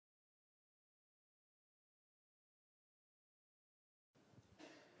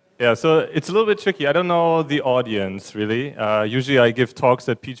Yeah, so it's a little bit tricky. I don't know the audience, really. Usually I give talks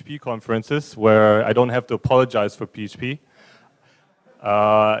at PHP conferences where I don't have to apologize for PHP.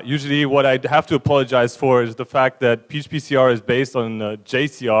 Usually what I have to apologize for is the fact that PHP-CR is based on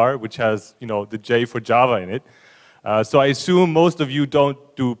JCR, which has, the J for Java in it. So I assume most of you don't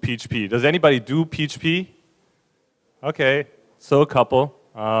do PHP. Does anybody do PHP? Okay, so a couple.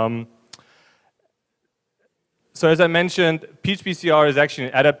 So as I mentioned, PHP-CR is actually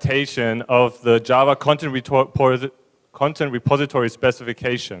an adaptation of the Java content repository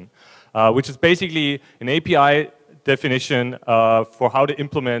specification, which is basically an API definition for how to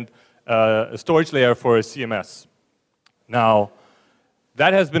implement a storage layer for a CMS. Now,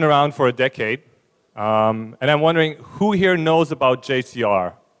 that has been around for a decade, and I'm wondering who here knows about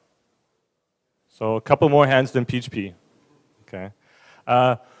JCR? So a couple more hands than PHP. Okay.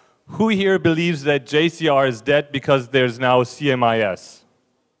 Who here believes that JCR is dead because there's now CMIS?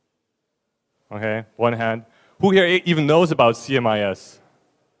 Okay, one hand. Who here even knows about CMIS?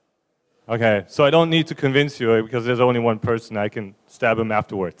 Okay, so I don't need to convince you because there's only one person. I can stab him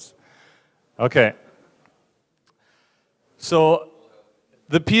afterwards. Okay. So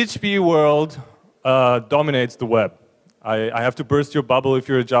the PHP world dominates the web. I have to burst your bubble if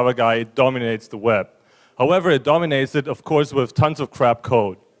you're a Java guy. It dominates the web. However, it dominates it, of course, with tons of crap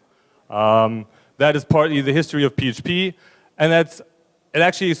code. That is partly the history of PHP, and it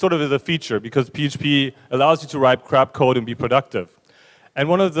actually sort of is a feature because PHP allows you to write crap code and be productive. And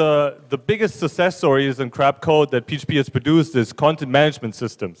one of the biggest success stories in crap code that PHP has produced is content management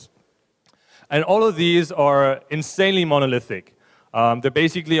systems. And all of these are insanely monolithic. They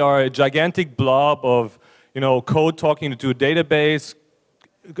basically are a gigantic blob of code talking to a database,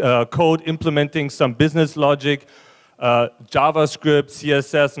 code implementing some business logic, JavaScript,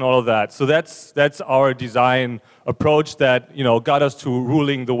 CSS, and all of that. So that's our design approach that got us to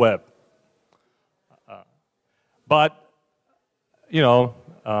ruling the web. But in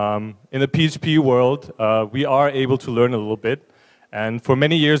the PHP world, we are able to learn a little bit. And for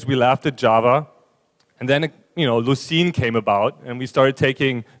many years, we laughed at Java. And then Lucene came about, and we started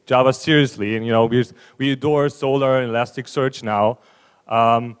taking Java seriously. And we adore Solr and Elasticsearch now.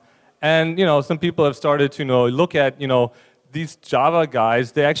 And some people have started to look at these Java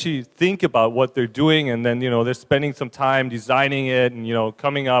guys. They actually think about what they're doing, and then they're spending some time designing it and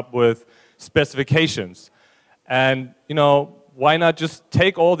coming up with specifications. And why not just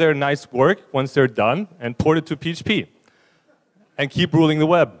take all their nice work once they're done and port it to PHP and keep ruling the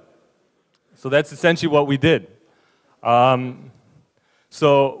web? So that's essentially what we did.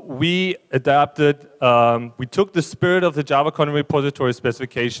 So we adapted, we took the spirit of the Java content repository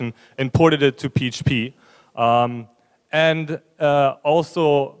specification and ported it to PHP. And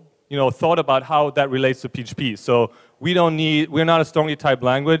also, thought about how that relates to PHP. So we're not a strongly typed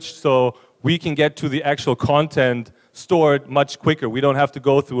language, so we can get to the actual content stored much quicker. We don't have to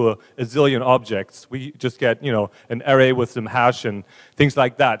go through a zillion objects. We just get, an array with some hash and things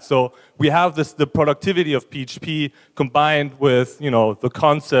like that. So we have the productivity of PHP combined with, the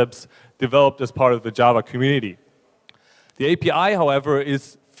concepts developed as part of the Java community. The API, however,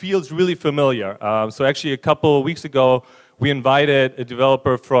 feels really familiar. So actually, a couple of weeks ago, we invited a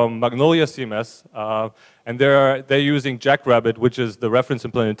developer from Magnolia CMS, and they're using Jackrabbit, which is the reference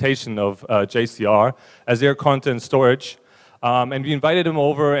implementation of JCR, as their content storage. And we invited him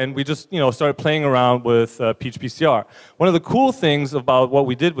over, and we just started playing around with PHP-CR. One of the cool things about what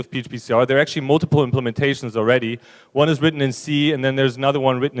we did with PHP-CR, there are actually multiple implementations already. One is written in C, and then there's another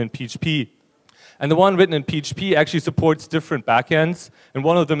one written in PHP. And the one written in PHP actually supports different backends, and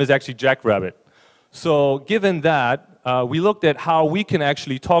one of them is actually Jackrabbit. So given that, we looked at how we can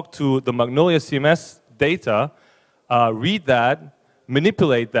actually talk to the Magnolia CMS data, read that,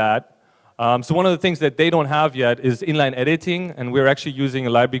 manipulate that. So one of the things that they don't have yet is inline editing, and we're actually using a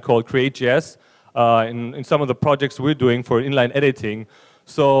library called Create.js in some of the projects we're doing for inline editing.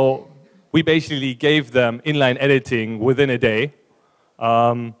 So we basically gave them inline editing within a day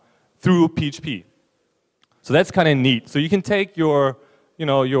through PHP. So that's kind of neat. So you can take your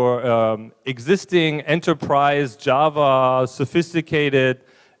existing enterprise Java sophisticated,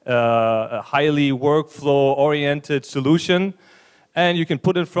 highly workflow-oriented solution, and you can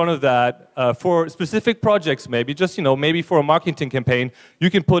put in front of that for specific projects, maybe just maybe for a marketing campaign,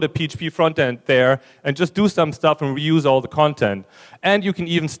 you can put a PHP front end there and just do some stuff and reuse all the content. And you can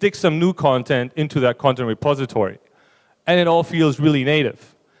even stick some new content into that content repository, and it all feels really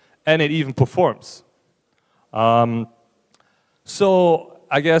native, and it even performs. So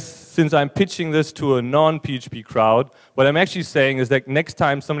I guess since I'm pitching this to a non-PHP crowd, what I'm actually saying is that next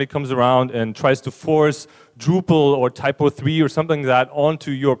time somebody comes around and tries to force Drupal or Typo 3 or something like that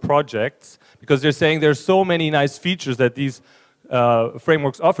onto your projects, because they're saying there's so many nice features that these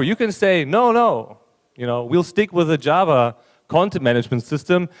frameworks offer, you can say, no, we'll stick with the Java content management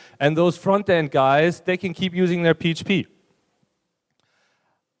system, and those front-end guys, they can keep using their PHP.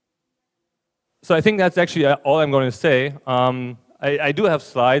 So I think that's actually all I'm going to say. I do have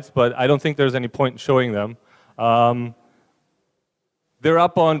slides, but I don't think there's any point in showing them. They're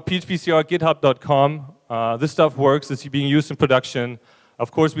up on phpcr.github.com. This stuff works. It's being used in production.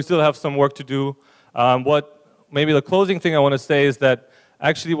 Of course, we still have some work to do. Maybe the closing thing I want to say is that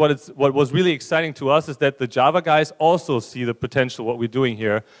actually what was really exciting to us is that the Java guys also see the potential what we're doing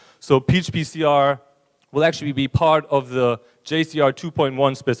here. So PHPCR will actually be part of the JCR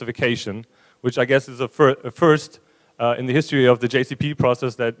 2.1 specification, which I guess is a first in the history of the JCP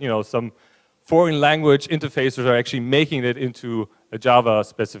process that some foreign language interfaces are actually making it into a Java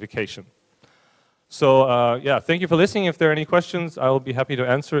specification. So yeah, thank you for listening. If there are any questions, I will be happy to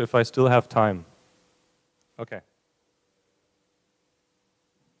answer if I still have time. Okay.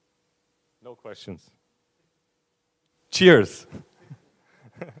 No questions. Cheers.